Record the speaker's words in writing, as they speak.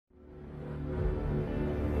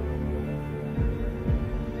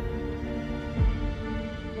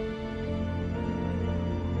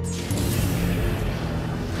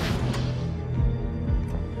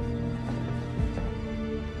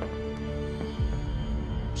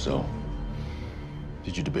So,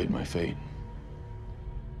 did you debate my fate?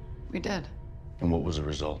 We did. And what was the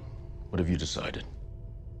result? What have you decided?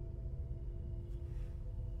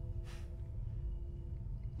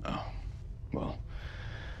 Oh, well,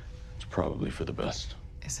 it's probably for the best.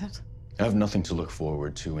 Is it? I have nothing to look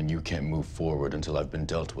forward to, and you can't move forward until I've been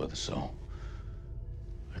dealt with, so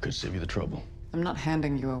I could save you the trouble. I'm not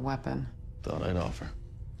handing you a weapon. Thought I'd offer.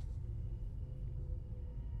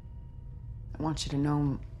 I want you to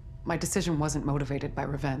know my decision wasn't motivated by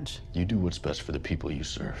revenge. You do what's best for the people you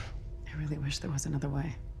serve. I really wish there was another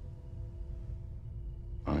way.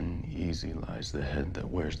 Uneasy lies the head that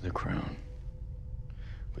wears the crown.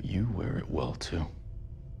 But you wear it well, too.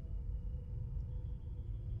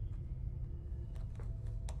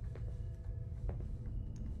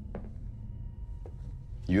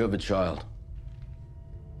 You have a child.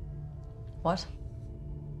 What?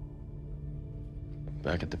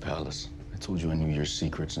 Back at the palace, I told you I knew your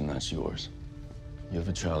secrets, and that's yours. You have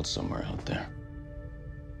a child somewhere out there.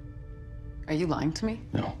 Are you lying to me?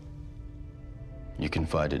 No. You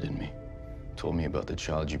confided in me. Told me about the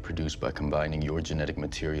child you produced by combining your genetic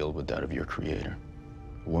material with that of your creator.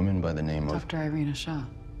 A woman by the name of... Dr. Irina Shah.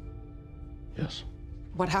 Yes.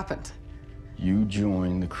 What happened? You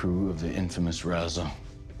joined the crew of the infamous Raza.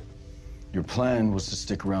 Your plan was to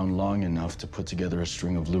stick around long enough to put together a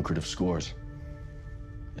string of lucrative scores.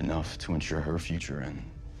 Enough to ensure her future and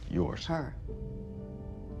yours. Her?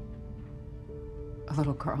 A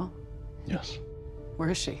little girl? Yes. Where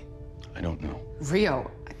is she? I don't know. Rio.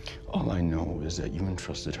 All I know is that you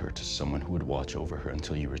entrusted her to someone who would watch over her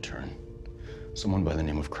until you return. Someone by the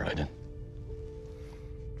name of Kryden.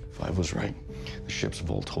 If I was right, the ship's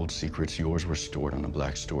vault holds secrets. Yours were stored on a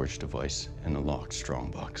black storage device in a locked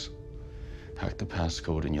strongbox. Hack the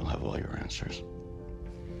passcode and you'll have all your answers.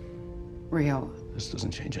 Rio. This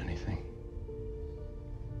doesn't change anything.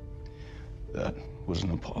 That was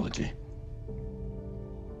an apology.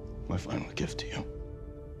 My final gift to you.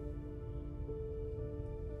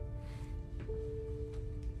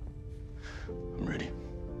 I'm ready.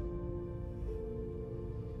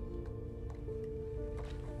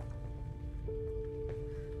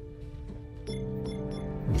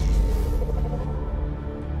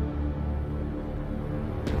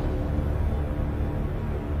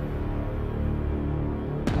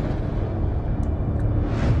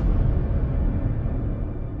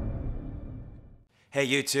 Hey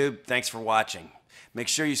YouTube, thanks for watching. Make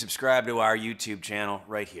sure you subscribe to our YouTube channel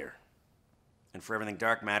right here. And for everything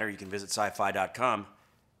dark matter, you can visit SYFY.com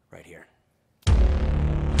right here.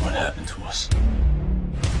 What happened to us?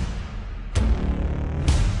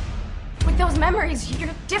 With those memories, you're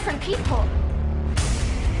different people.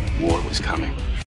 War was coming.